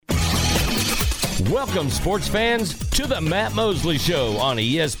Welcome, sports fans, to the Matt Mosley Show on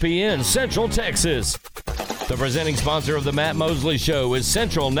ESPN Central Texas. The presenting sponsor of the Matt Mosley Show is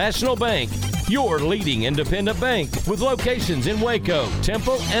Central National Bank, your leading independent bank with locations in Waco,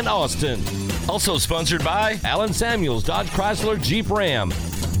 Temple, and Austin. Also sponsored by Allen Samuels Dodge Chrysler Jeep Ram,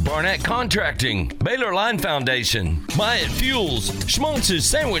 Barnett Contracting, Baylor Line Foundation, Myatt Fuels, Schmaltz's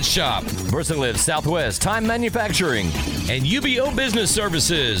Sandwich Shop, VersaLive Southwest Time Manufacturing, and UBO Business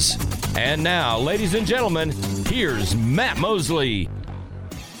Services. And now, ladies and gentlemen, here's Matt Mosley.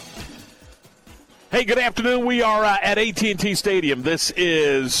 Hey, good afternoon. We are at AT&T Stadium. This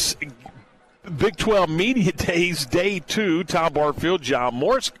is Big 12 Media Days, Day 2. Tom Barfield, John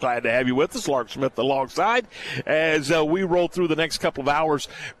Morris, glad to have you with us. Lark Smith alongside as we roll through the next couple of hours,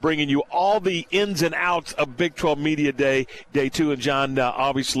 bringing you all the ins and outs of Big 12 Media Day, Day 2. And, John,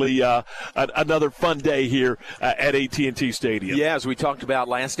 obviously another fun day here at AT&T Stadium. Yeah, as we talked about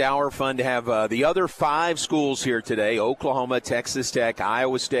last hour, fun to have the other 5 schools here today: Oklahoma, Texas Tech,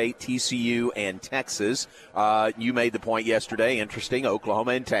 Iowa State, TCU, and Texas. You made the point yesterday, interesting,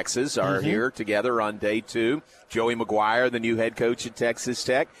 Oklahoma and Texas are here together on Day 2. Joey McGuire, the new head coach at Texas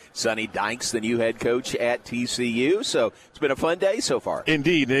Tech. Sonny Dykes, the new head coach at TCU. So it's been a fun day so far.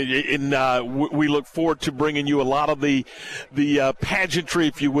 Indeed. And we look forward to bringing you a lot of the pageantry,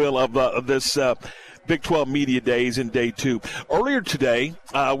 if you will, of this Big 12 Media Days in Day 2. Earlier today,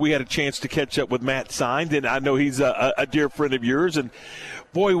 we had a chance to catch up with Matt Sind, and I know he's a dear friend of yours. And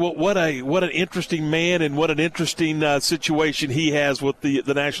boy, what an interesting man, and what an interesting situation he has with the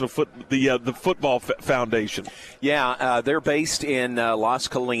National Football Foundation. Yeah, they're based in Las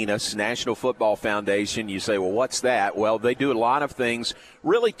Colinas, National Football Foundation. You say, well, what's that? Well, they do a lot of things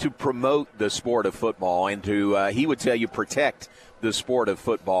really to promote the sport of football and to, he would tell you, protect the sport of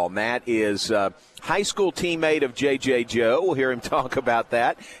football. Matt is high school teammate of J.J. Joe. We'll hear him talk about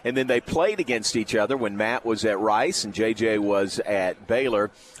that. And then they played against each other when Matt was at Rice and J.J. was at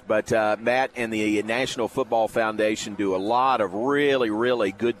Baylor. But Matt and the National Football Foundation do a lot of really,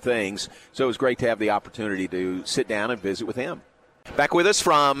 really good things. So it was great to have the opportunity to sit down and visit with him. Back with us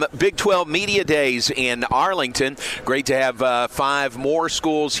from Big 12 Media Days in Arlington. Great to have 5 more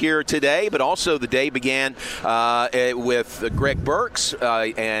schools here today, but also the day began with Greg Burks,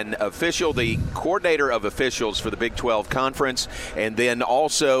 an official, the coordinator of officials for the Big 12 Conference, and then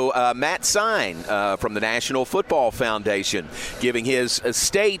also Matt Sind from the National Football Foundation, giving his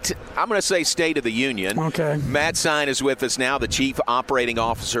state, I'm going to say State of the Union. Okay. Matt Sind is with us now, the Chief Operating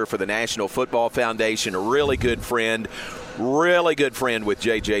Officer for the National Football Foundation, a really good friend. Really good friend with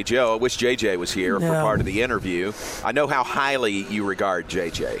J.J. Joe. I wish J.J. was here for part of the interview. I know how highly you regard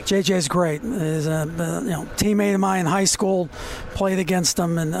J.J. J.J.'s great. He's a teammate of mine in high school. Played against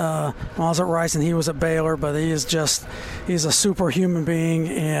him when I was at Rice and he was at Baylor. But he's a superhuman being,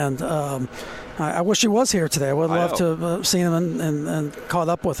 and I wish he was here today. I would love to have seen him and caught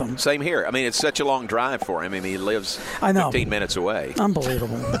up with him. Same here. I mean, it's such a long drive for him. I mean, he lives 15 minutes away.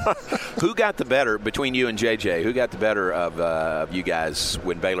 Unbelievable. Who got the better, between you and JJ, who got the better of you guys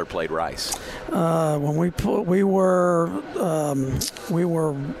when Baylor played Rice? When we were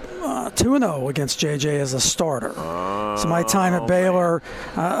 2-0 against JJ as a starter. So my time at Baylor,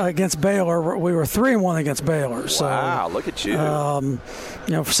 against Baylor, we were 3-1 against Baylor. So, wow, look at you.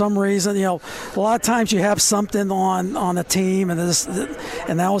 For some reason, a lot of times you have something on a team, and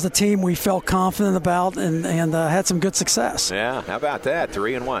that was a team we felt confident about and had some good success. Yeah, how about that?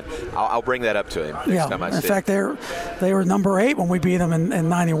 3-1. I'll bring that up to him next time I see him. In fact, they were number 8 when we beat them in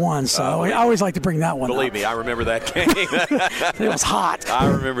 91. So I always like to bring that one Believe up. me, I remember that game. It was hot. I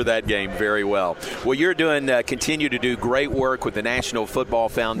remember that game very well. Well, you're continue to do great work with the National Football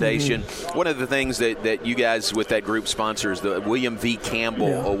Foundation. Mm-hmm. One of the things that you guys with that group sponsors, the William V. Campbell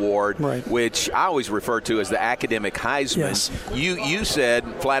Award, which I always refer to as the academic Heisman. Yes. You said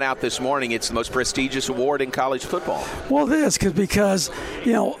flat out this morning it's the most prestigious award in college football. Well, it is because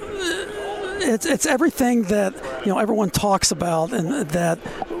it's everything that everyone talks about, and that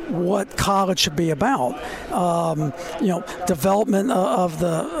what college should be about. Development of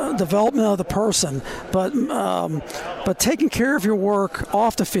the person, but taking care of your work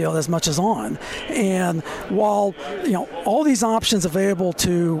off the field as much as on. And while all these options available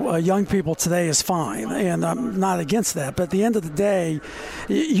to young people today is fine, and I'm not against that, but at the end of the day,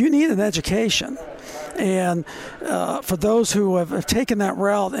 you need an education. And for those who have taken that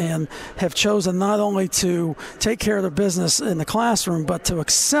route and have chosen not only to take care of their business in the classroom, but to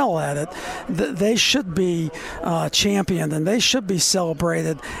excel at it, they should be championed and they should be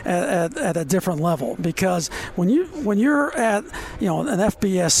celebrated at a different level. Because when you're at an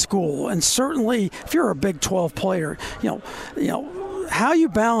FBS school, and certainly if you're a Big 12 player, how you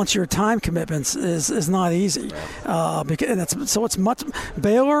balance your time commitments is not easy. It's much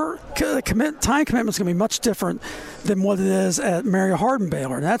Baylor time commitment's going to be much different than what it is at Mary Hardin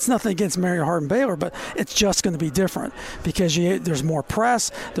Baylor. And that's nothing against Mary Hardin Baylor, but it's just going to be different because there's more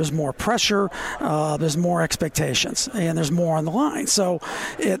press, there's more pressure, there's more expectations, and there's more on the line. So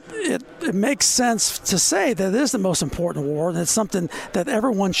it makes sense to say that it is the most important award, and it's something that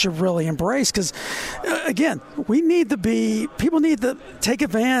everyone should really embrace because, again, people need to take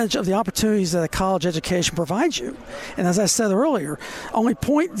advantage of the opportunities that a college education provides you. And as I said earlier, only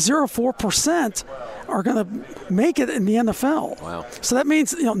 0.04% are going to make it in the NFL. Wow. So that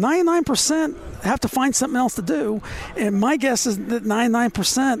means 99% have to find something else to do. And my guess is that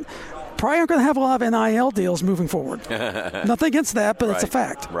 99% probably aren't going to have a lot of NIL deals moving forward. Nothing against that, but it's a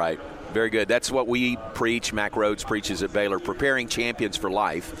fact. Right. Very good. That's what we preach. Mack Rhodes preaches at Baylor, preparing champions for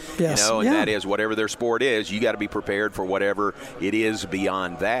life. Yes. And that is whatever their sport is, you got to be prepared for whatever it is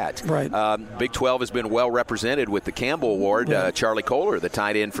beyond that. Right. Big 12 has been well represented with the Campbell Award. Yeah. Charlie Kohler, the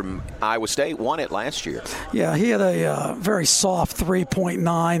tight end from Iowa State, won it last year. Yeah, he had a very soft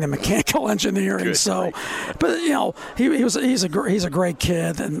 3.9 in mechanical engineering. Good. But he's a great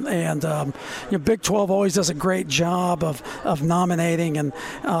kid, and Big 12 always does a great job of nominating and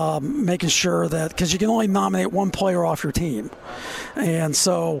making sure that, because you can only nominate one player off your team. And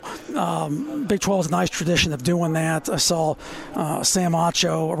so Big 12 has a nice tradition of doing that. I saw Sam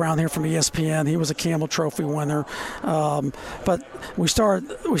Acho around here from ESPN. He was a Campbell Trophy winner. But we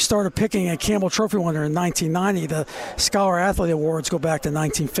started picking a Campbell Trophy winner in 1990. The Scholar Athlete Awards go back to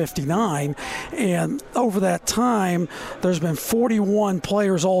 1959. And over that time, there's been 41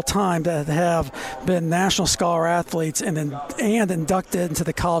 players all time that have been National Scholar Athletes and inducted into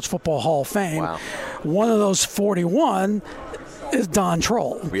the College Football Hall of Fame. Wow. One of those 41 is Don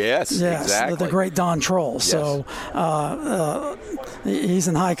Troll. Yes, exactly. The great Don Troll. Yes. So he's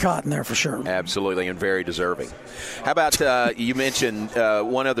in high cotton there for sure. Absolutely, and very deserving. How about you mentioned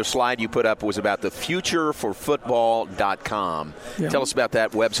one other slide you put up was about the futureforfootball.com. Yeah. Tell us about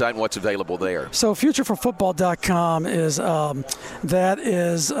that website and what's available there. So futureforfootball.com is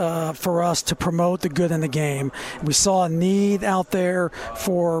for us to promote the good in the game. We saw a need out there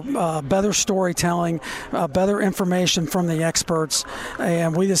for better storytelling, better information from the experts,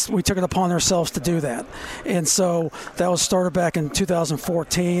 and we took it upon ourselves to do that. And so that was started back in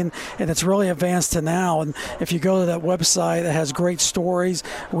 2014, and it's really advanced to now. And if you go to that website, it has great stories.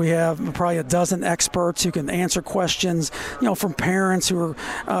 We have probably a dozen experts who can answer questions, from parents who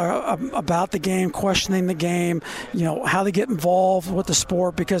are about the game, questioning the game, how to get involved with the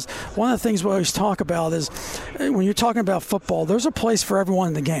sport. Because one of the things we always talk about is when you're talking about football, there's a place for everyone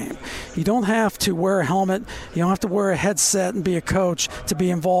in the game. You don't have to wear a helmet. You don't have to wear a headset and be a coach to be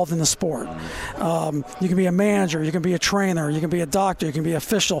involved in the sport. You can be a manager, you can be a trainer, you can be a doctor, you can be an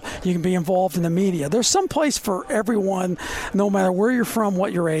official, you can be involved in the media. There's some place for everyone, no matter where you're from,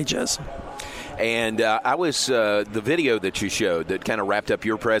 what your age is. And I was the video that you showed that kind of wrapped up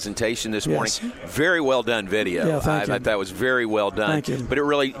your presentation this morning. Very well done video. Yeah, thank you. I thought it was very well done. Thank you. But it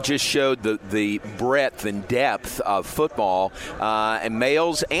really just showed the breadth and depth of football and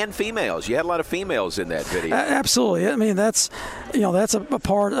males and females. You had a lot of females in that video. Absolutely. I mean, that's a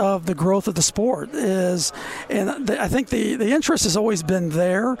part of the growth of the sport I think the interest has always been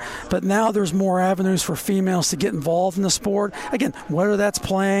there, but now there's more avenues for females to get involved in the sport. Again, whether that's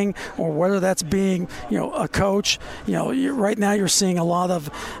playing or whether that's being, a coach. Right now you're seeing a lot of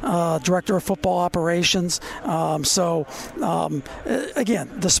director of football operations. Again,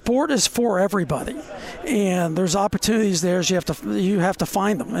 the sport is for everybody, and there's opportunities there. So you have to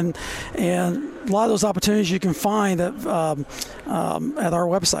find them, and a lot of those opportunities you can find at our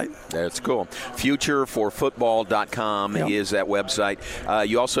website. That's cool. Futureforfootball.com is that website.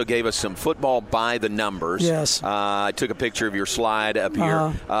 You also gave us some football by the numbers. Yes. I took a picture of your slide up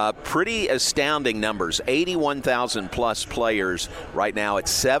here. Pretty astounding numbers. 81,000 plus players right now at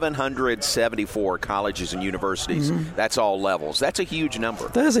 774 colleges and universities. Mm-hmm. That's all levels. That's a huge number.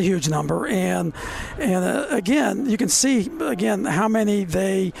 That is a huge number. And again, you can see, how many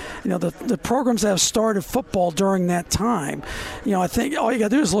the programs that have started football during that time. I think all you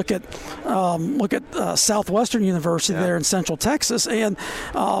got to do is look at Southwestern University there in Central Texas. And,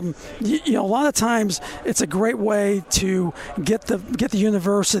 a lot of times it's a great way to get the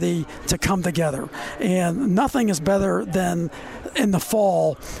university to come together, and nothing is better than in the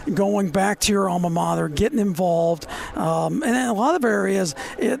fall going back to your alma mater, getting involved, and in a lot of areas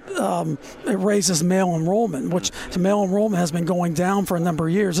it raises male enrollment, which male enrollment has been going down for a number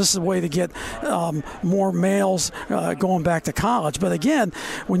of years. This is a way to get more males going back to college. But again,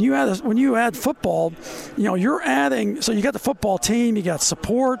 when you add football, you're adding. So you got the football team, you got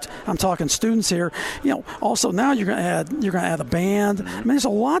support. I'm talking students here. Also now you're going to add a band. I mean, there's a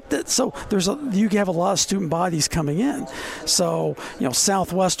lot you have a lot of student bodies coming in. So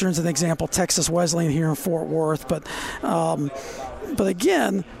Southwestern's an example, Texas Wesleyan here in Fort Worth, but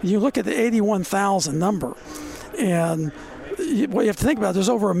again, you look at the 81,000 number, and what you have to think about, there's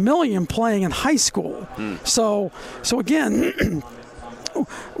over 1 million playing in high school. So again,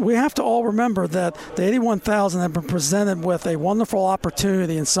 we have to all remember that the 81,000 have been presented with a wonderful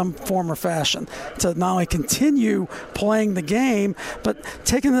opportunity in some form or fashion to not only continue playing the game, but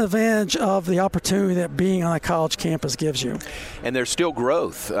taking advantage of the opportunity that being on a college campus gives you. And there's still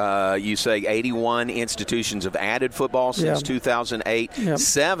growth. You say 81 institutions have added football since 2008. Yep.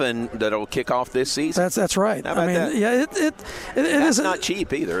 7 that'll kick off this season. That's right. How about that? Yeah, that's not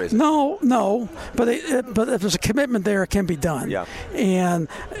cheap either, is it? No. But if there's a commitment there, it can be done. Yeah. And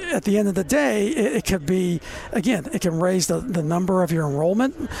at the end of the day, it could be, again, it can raise the number of your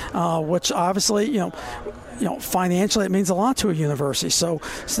enrollment, which obviously, financially it means a lot to a university. So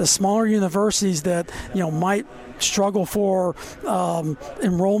the smaller universities that, might struggle for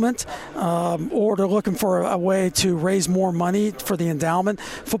enrollment, or they're looking for a way to raise more money for the endowment,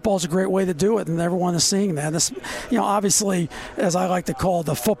 football is a great way to do it, and everyone is seeing that. This, obviously, as I like to call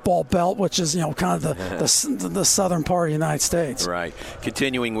the football belt, which is kind of the southern part of the United States. Right.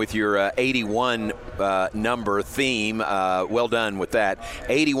 Continuing with your 81 number theme, well done with that.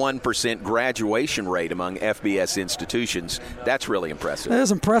 81% graduation rate among FBS institutions. That's really impressive. It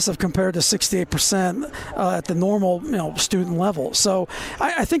is impressive compared to 68% at the normal, student level. So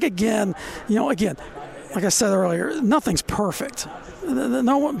I think again, like I said earlier, nothing's perfect.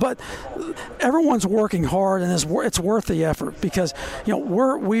 No one, but everyone's working hard, and it's worth the effort because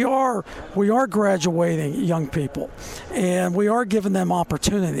we are graduating young people, and we are giving them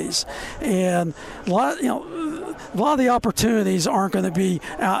opportunities, and a lot of the opportunities aren't going to be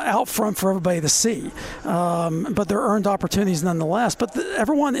out front for everybody to see, but they're earned opportunities nonetheless. But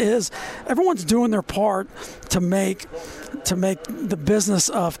everyone's doing their part to make the business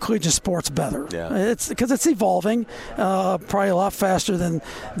of collegiate sports better. Yeah. It's because it's evolving, probably a lot faster than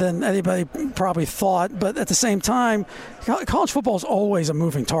anybody probably thought. But at the same time, college football is always a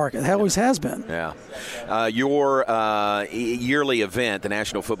moving target. It always has been. Yeah. Your yearly event, the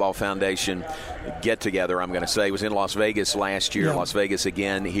National Football Foundation get-together, I'm going to say, was in Las Vegas last year. Yeah. Las Vegas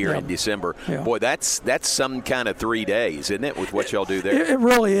again here in December. Yeah. Boy, that's some kind of 3 days, isn't it, with what y'all do there? It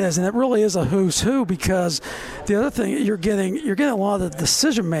really is, and it really is a who's who, because the other thing, you're getting a lot of the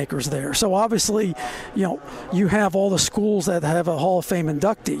decision makers there. So obviously, you have all the schools that have a Hall of Fame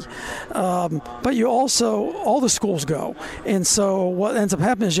inductee, but you also, all the schools go. And so what ends up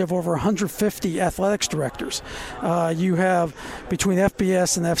happening is you have over 150 athletics directors. You have, between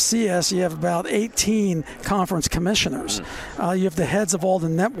FBS and FCS, you have about 18 conference commissioners. You have the heads of all the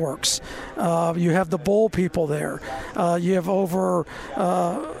networks. You have the bowl people there. You have over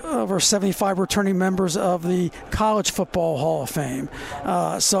 75 returning members of the College Football Hall of Fame.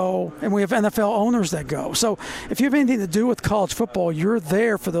 And we have NFL owners that go. So if you have anything to do with college football, you're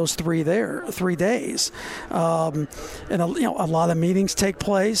there for those 3 days. And a lot of meetings take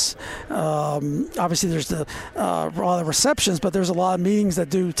place. Obviously, there's a lot of receptions, but there's a lot of meetings that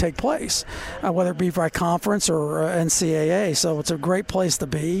do take place, whether it be by conference or NCAA. So it's a great place to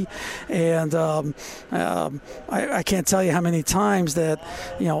be. And I can't tell you how many times that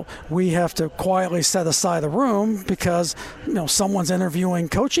we have to quietly set aside a room because someone's interviewing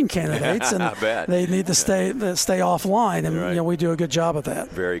coaching candidates and they need to stay offline, and we do a good job of that.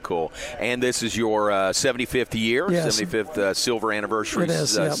 Very cool. And this is your 75th year, yes. 75th silver anniversary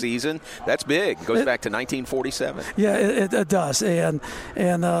season. That's big. It goes back to 1947. Yeah, it does. And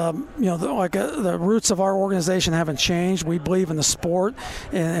the roots of our organization haven't changed. We believe in the sport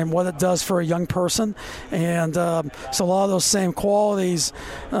and what it does for a young person. And so a lot of those same qualities,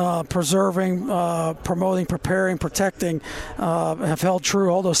 preserving, promoting, preparing, protecting, have held true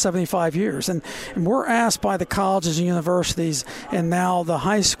all those 75 years. And we're asked by the colleges and universities and now the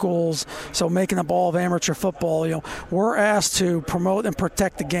high schools, so making a ball of amateur football, we're asked to promote and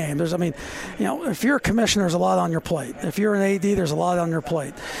protect the game. If you're a commissioner, there's a lot on your plate. If you're an AD, there's a lot on your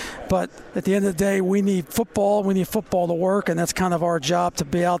plate. But at the end of the day, we need football. We need football to work, and that's kind of our job, to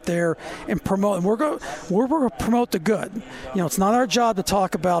be out there and promote. And we're going to promote the good. It's not our job to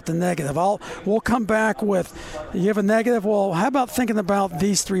talk about the negative. We'll come back with, you have a negative, well, how about thinking about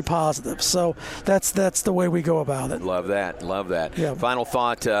these 3 positives? So that's the way we go about it. Love that. Yeah. Final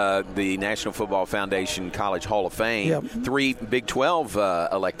thought, the National Football Foundation College Hall of Fame, 3 Big 12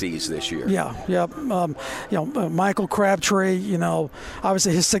 electees this year. Yeah. Michael Crabtree,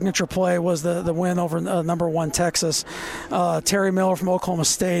 obviously his signature play was the win over number 1 Texas. Terry Miller from Oklahoma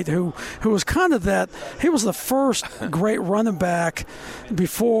State, who was kind of he was the first great running back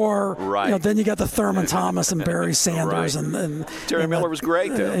before, then you got the Thurman Thomas and Barry Sanders. Right. and Terry Miller was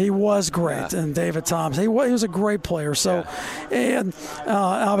great, though. He was great. And David Thompson. He was a great player. So, and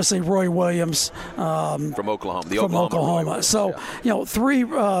obviously Roy Williams. From Oklahoma. From Oklahoma. So, 3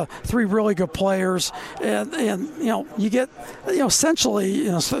 really good players. And you get,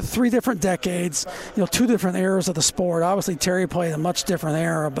 essentially, 3 different decades, 2 different eras of the sport. Obviously, Terry played a much different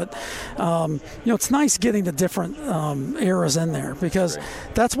era, but, it's nice getting the different eras in there, because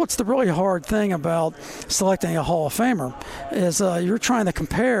that's what's the really hard thing about selecting a Hall of Famer is you're trying to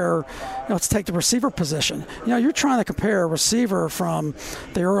compare, let's take the receiver position. You're trying to compare a receiver from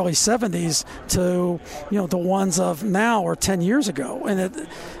the early 70s to, the ones of now or 10 years ago. And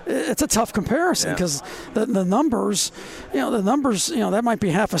it's a tough comparison because the numbers, that might be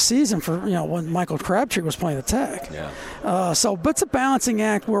half a season for, when Michael Crabtree was playing at Tech. But it's a balancing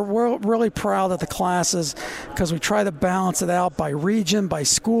act. We're really proud of the classes because we try to balance it out by region, by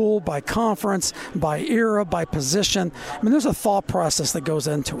school, by conference, by era, by position. I mean, there's a thought process that goes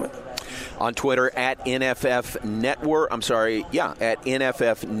into it. On Twitter at NFF Network. at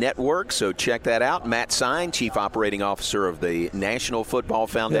NFF Network. So check that out. Matt Sign, Chief Operating Officer of the National Football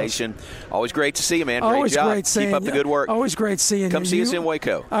Foundation. Yes. Always great to see you, man. Always great job. Great seeing Keep up the good work. Always great seeing you. Come see us in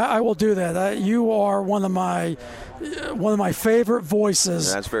Waco. I will do that. You are one of my favorite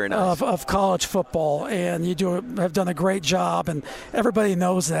voices. That's very nice. of college football, and have done a great job, and everybody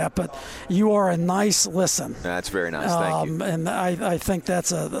knows that. But you are a nice listen. That's very nice. Thank you. And I think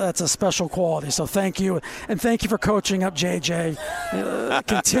that's a special quality. So thank you, and thank you for coaching up JJ.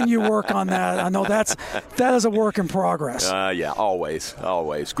 Continue work on that. I know that is a work in progress. Always.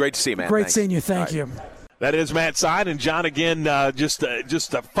 Great to see you, man. Great Thanks. seeing you. Thank you. That is Matt Sign, and John, again, just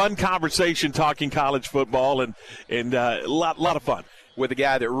a fun conversation talking college football and a lot of fun. With a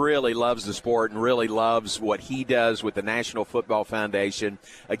guy that really loves the sport and really loves what he does with the National Football Foundation.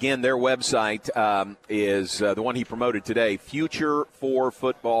 Again, their website is the one he promoted today,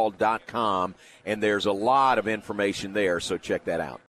 future4football.com, and there's a lot of information there, so check that out.